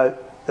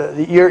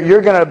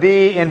 you're going to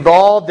be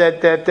involved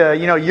that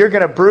you're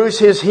going to bruise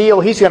his heel.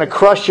 He's going to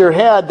crush your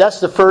head. That's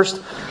the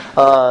first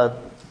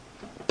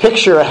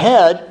picture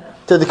ahead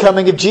to the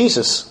coming of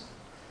Jesus.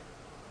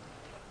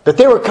 But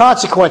there were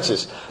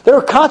consequences. There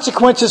were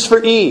consequences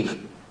for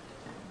Eve.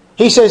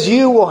 He says,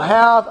 you will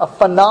have a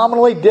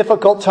phenomenally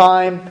difficult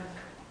time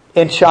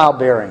in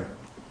childbearing.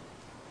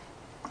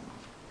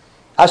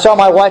 I saw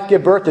my wife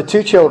give birth to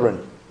 2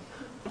 children.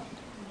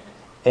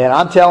 And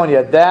I'm telling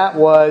you, that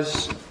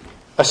was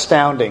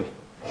astounding.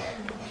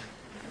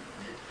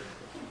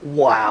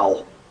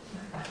 Wow.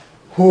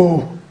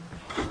 Whew.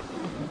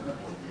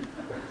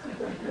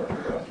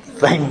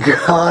 Thank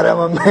God I'm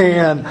a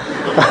man.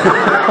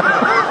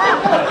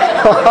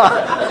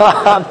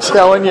 I'm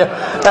telling you,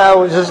 I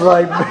was just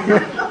like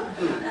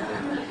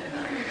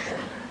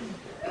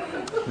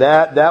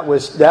that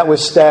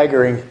was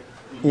staggering.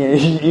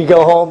 You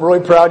go home really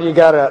proud you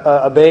got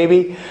a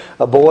baby,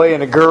 a boy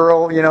and a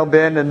girl,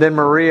 Ben, and then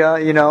Maria,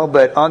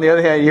 but on the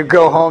other hand, you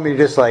go home, you're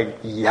just like,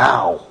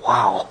 yow,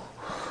 wow.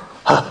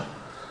 Huh.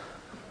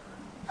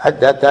 I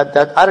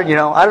don't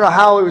know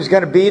how it was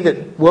going to be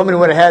that women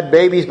would have had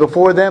babies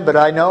before them, but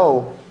I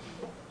know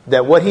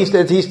that what he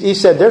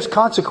said, there's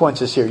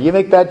consequences here. You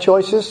make bad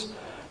choices,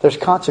 there's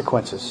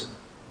consequences.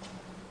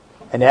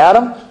 And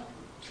Adam,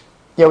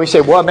 we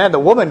say, well, man, the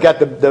woman got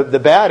the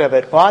bad of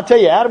it. Well, I'll tell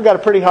you, Adam got a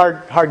pretty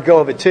hard go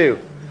of it too.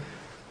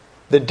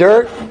 The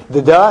dirt,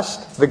 the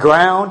dust, the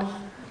ground,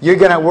 you're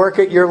going to work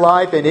at your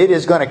life and it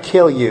is going to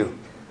kill you.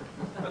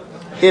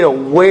 It'll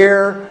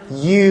wear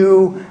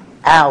you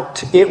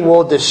out. It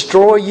will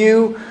destroy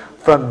you.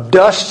 From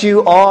dust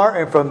you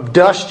are, and from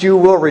dust you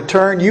will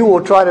return. You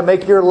will try to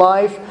make your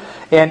life,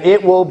 and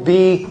it will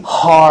be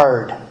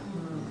hard.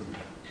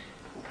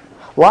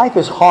 Life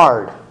is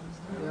hard.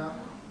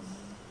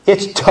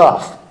 It's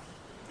tough.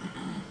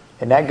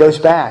 And that goes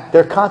back.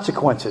 There are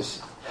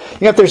consequences.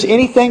 If there's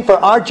anything for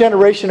our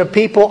generation of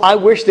people, I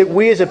wish that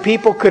we as a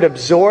people could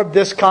absorb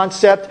this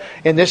concept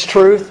and this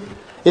truth,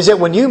 is that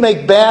when you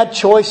make bad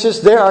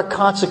choices, there are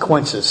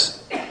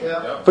consequences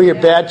for your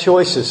bad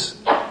choices.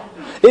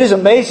 It is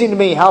amazing to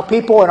me how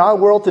people in our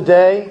world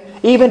today,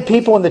 even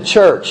people in the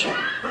church,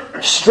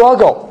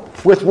 struggle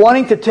with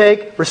wanting to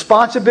take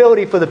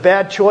responsibility for the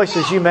bad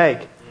choices you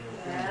make.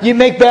 You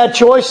make bad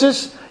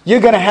choices,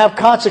 you're going to have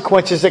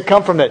consequences that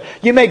come from it.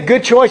 You make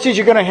good choices,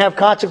 you're going to have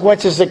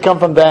consequences that come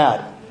from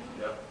that.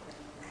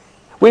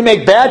 We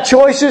make bad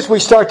choices, we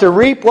start to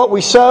reap what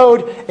we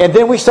sowed, and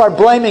then we start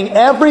blaming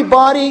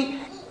everybody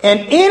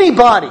and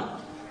anybody.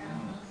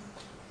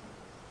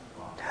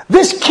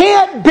 This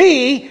can't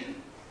be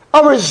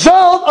a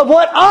result of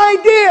what I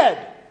did.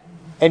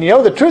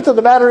 And the truth of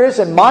the matter is,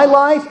 in my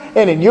life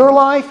and in your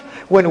life,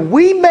 when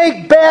we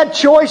make bad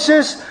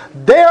choices,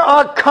 there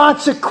are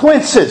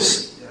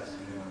consequences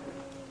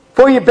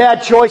for your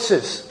bad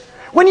choices.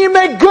 When you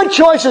make good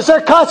choices, there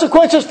are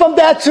consequences from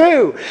that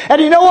too.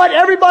 And you know what?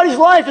 Everybody's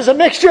life is a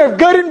mixture of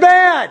good and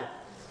bad.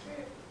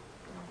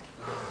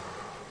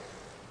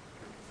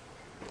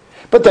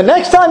 But the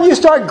next time you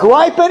start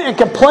griping and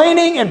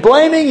complaining and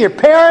blaming your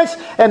parents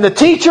and the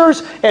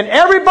teachers and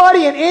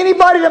everybody and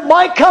anybody that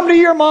might come to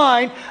your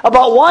mind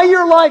about why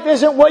your life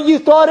isn't what you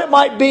thought it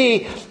might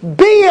be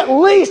at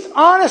least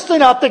honest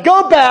enough to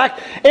go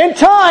back in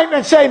time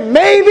and say,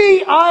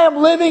 maybe I am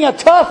living a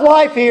tough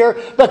life here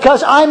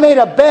because I made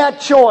a bad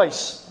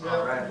choice.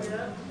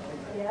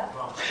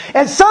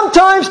 And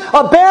sometimes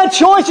a bad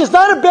choice is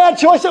not a bad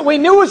choice that we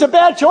knew was a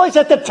bad choice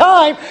at the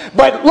time,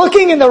 but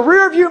looking in the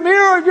rearview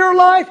mirror of your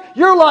life,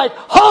 you're like,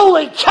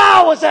 holy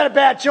cow, was that a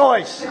bad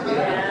choice?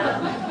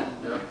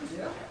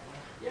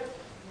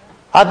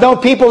 I've known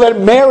people that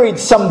married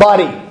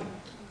somebody.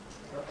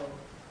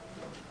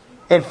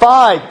 And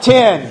 5,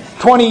 10,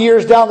 20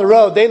 years down the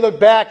road, they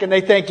look back and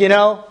they think,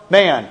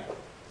 man,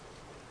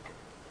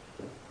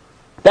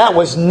 that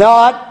was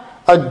not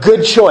a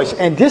good choice.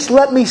 And just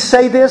let me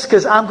say this,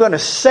 because I'm going to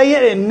say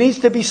it and it needs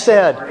to be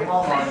said.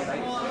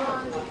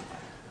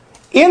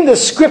 In the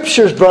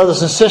Scriptures,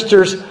 brothers and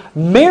sisters,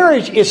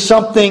 marriage is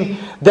something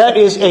that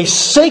is a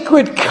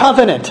sacred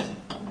covenant.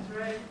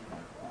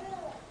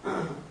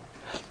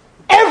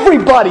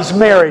 Everybody's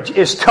marriage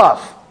is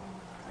tough.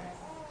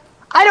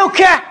 I don't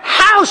care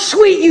how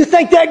sweet you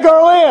think that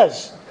girl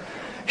is.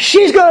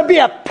 She's going to be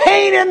a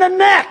pain in the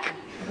neck.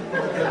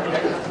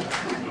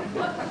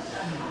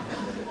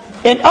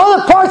 In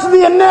other parts of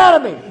the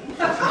anatomy.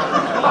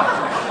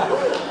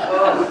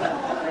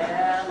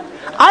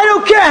 I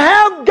don't care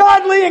how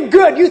godly and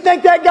good you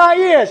think that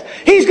guy is.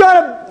 He's going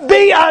to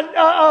be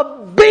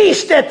a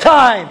beast at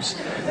times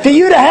for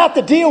you to have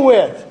to deal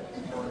with.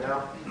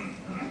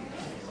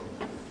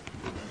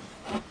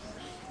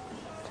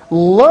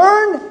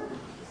 Learn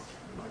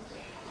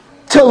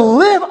to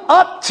live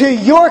up to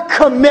your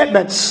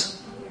commitments.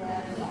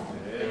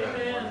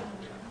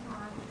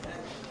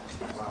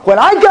 When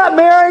I got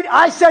married,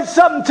 I said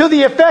something to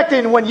the effect,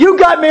 and when you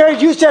got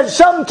married, you said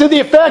something to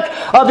the effect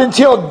of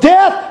until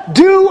death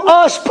do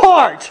us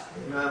part.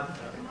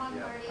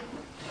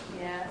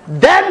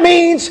 That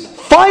means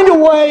find a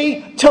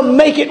way to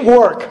make it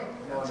work.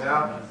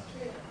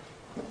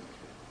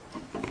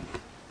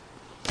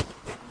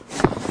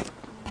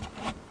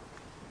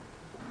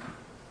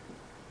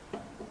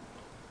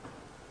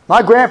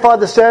 My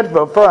grandfather said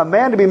for a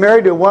man to be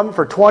married to a woman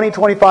for 20,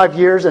 25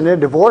 years and then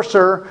divorce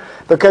her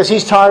because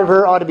he's tired of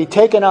her ought to be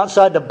taken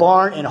outside the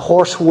barn and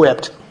horse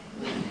whipped.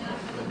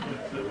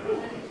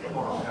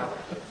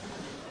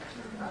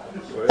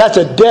 That's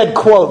a dead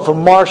quote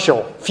from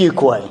Marshall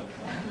Fuqua.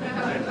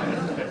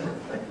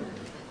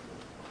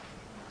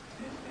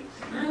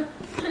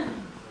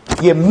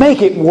 You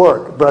make it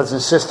work, brothers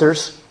and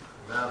sisters.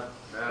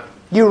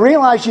 You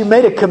realize you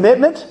made a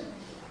commitment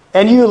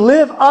and you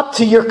live up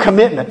to your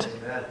commitment.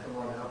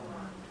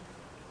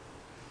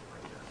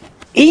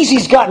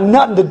 Easy's got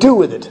nothing to do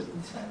with it.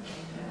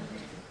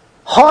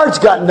 Hard's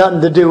got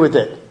nothing to do with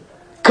it.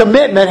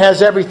 Commitment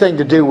has everything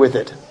to do with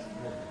it.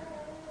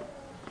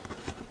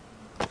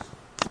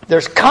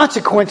 There's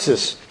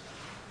consequences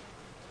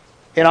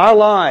in our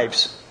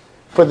lives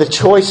for the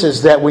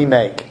choices that we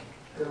make.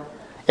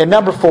 And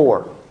number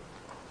 4,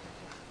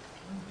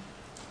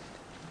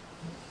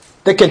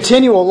 the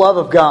continual love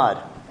of God.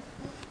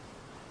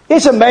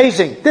 It's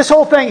amazing. This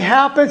whole thing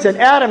happens and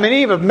Adam and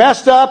Eve have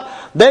messed up.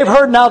 They've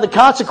heard now the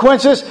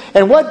consequences.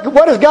 And what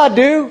does God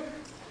do?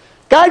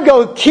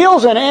 God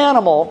kills an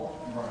animal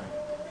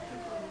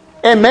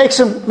and makes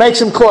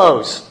him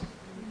clothes.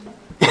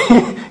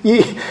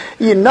 you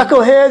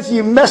knuckleheads,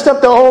 you messed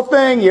up the whole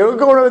thing. You're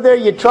going over there,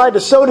 you tried to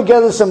sew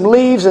together some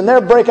leaves and they're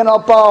breaking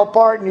up all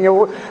apart and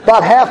you're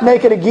about half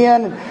naked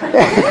again.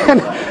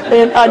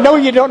 And I know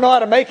you don't know how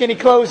to make any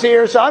clothes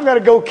here, so I'm going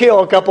to go kill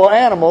a couple of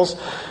animals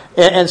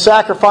and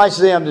sacrifice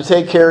them to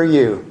take care of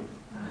you.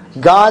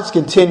 God's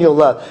continual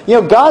love. You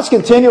know, God's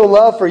continual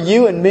love for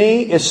you and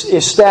me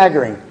is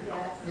staggering.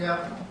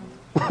 Yeah.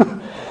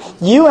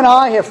 You and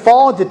I have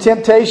fallen to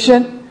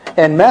temptation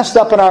and messed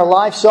up in our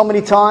life so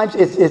many times.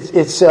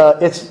 It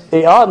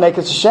ought to make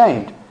us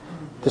ashamed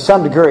to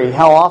some degree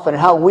how often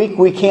and how weak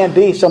we can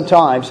be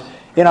sometimes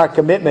in our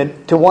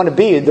commitment to want to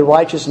be the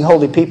righteous and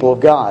holy people of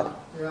God.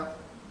 Yeah.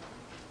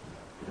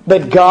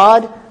 But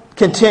God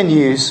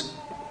continues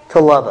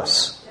to love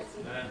us.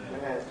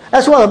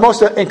 That's one of the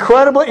most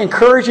incredibly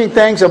encouraging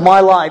things of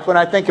my life when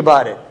I think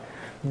about it.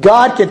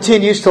 God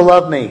continues to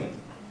love me.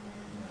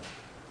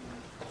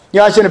 You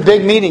know, I was in a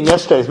big meeting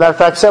yesterday. As a matter of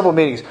fact, several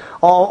meetings,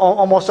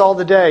 almost all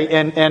the day.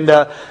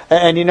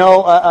 And you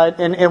know,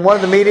 in one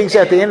of the meetings,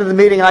 at the end of the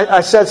meeting, I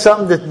said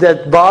something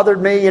that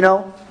bothered me. You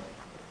know,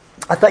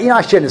 I thought,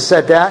 I shouldn't have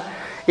said that.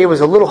 It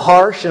was a little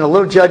harsh and a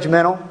little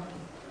judgmental,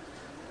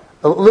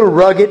 a little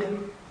rugged.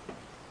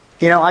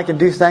 You know, I can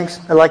do things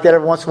like that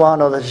every once in a while. I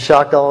know that's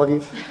shocked all of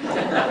you.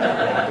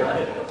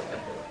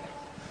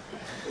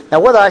 Now,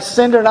 whether I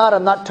sinned or not,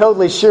 I'm not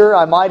totally sure.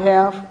 I might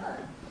have.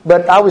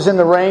 But I was in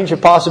the range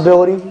of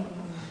possibility.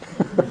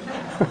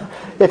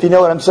 If you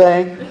know what I'm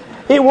saying.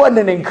 It wasn't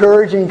an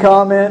encouraging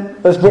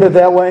comment. Let's put it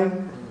that way.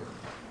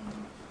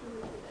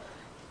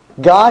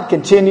 God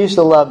continues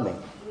to love me.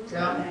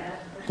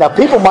 Now,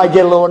 people might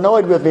get a little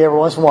annoyed with me every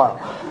once in a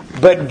while.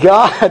 But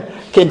God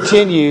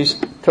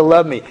continues to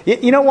love me.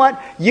 You know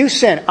what? You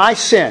sin. I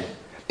sin.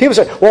 People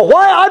say, well,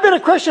 why? I've been a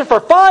Christian for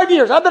 5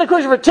 years. I've been a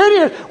Christian for 10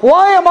 years.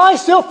 Why am I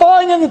still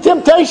falling into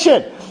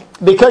temptation?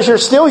 Because you're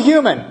still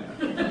human.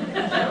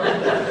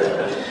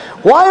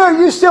 Why are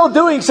you still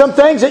doing some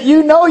things that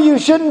you know you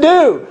shouldn't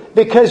do?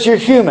 Because you're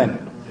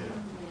human.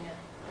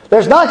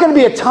 There's not going to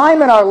be a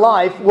time in our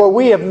life where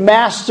we have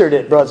mastered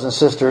it, brothers and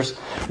sisters.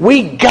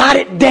 We got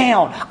it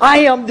down.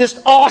 I am this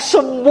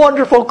awesome,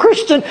 wonderful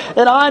Christian,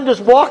 and I'm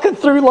just walking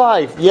through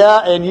life.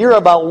 Yeah, and you're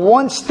about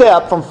one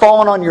step from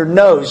falling on your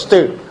nose,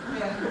 too.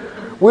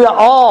 We are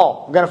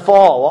all going to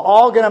fall. We're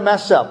all going to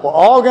mess up. We're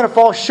all going to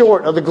fall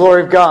short of the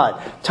glory of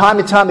God, time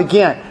and time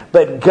again.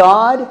 But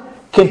God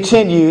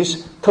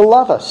continues to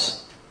love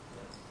us.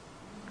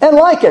 And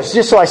like us,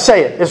 just so I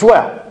say it as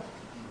well.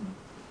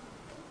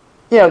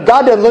 You know,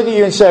 God doesn't look at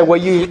you and say, well,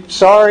 you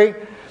sorry,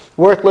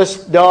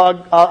 worthless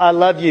dog, I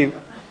love you.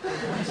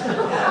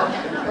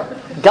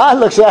 God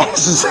looks at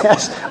us and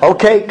says,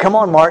 okay, come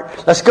on,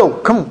 Mark, let's go.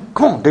 Come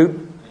on,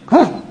 dude. Come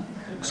on.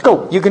 Let's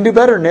go. You can do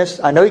better than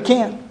this. I know you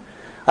can.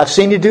 I've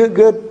seen you do it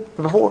good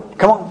before.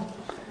 Come on.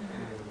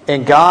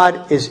 And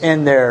God is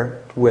in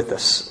there with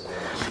us.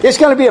 It's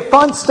going to be a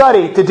fun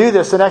study to do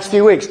this the next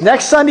few weeks.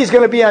 Next Sunday is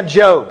going to be on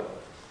Job.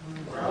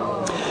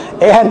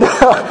 And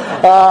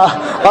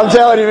I'm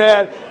telling you,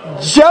 man,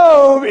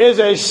 Job is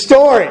a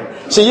story.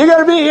 So you're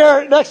going to be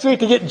here next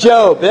week to get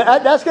Job.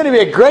 That's going to be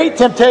a great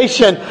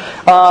temptation.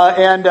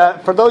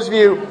 And for those of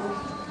you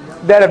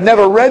that have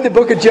never read the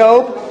book of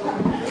Job,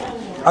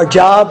 or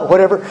Job,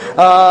 whatever,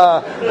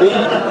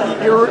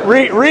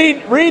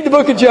 read the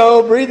book of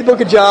Job. Read the book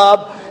of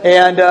Job.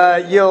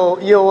 And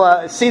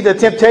you'll see the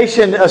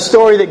temptation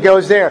story that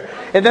goes there.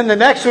 And then the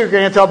next week we're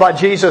going to talk about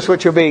Jesus,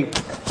 which will be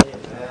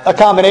a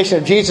combination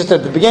of Jesus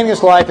at the beginning of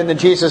his life and then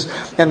Jesus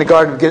in the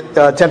Garden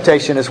of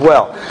Temptation as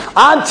well.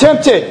 I'm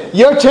tempted.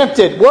 You're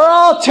tempted. We're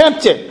all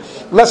tempted.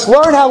 Let's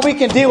learn how we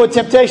can deal with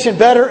temptation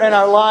better in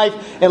our life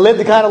and live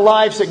the kind of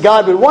lives that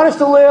God would want us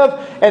to live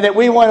and that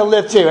we want to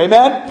live too.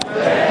 Amen?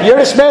 Amen. You're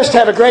dismissed.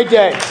 Have a great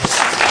day.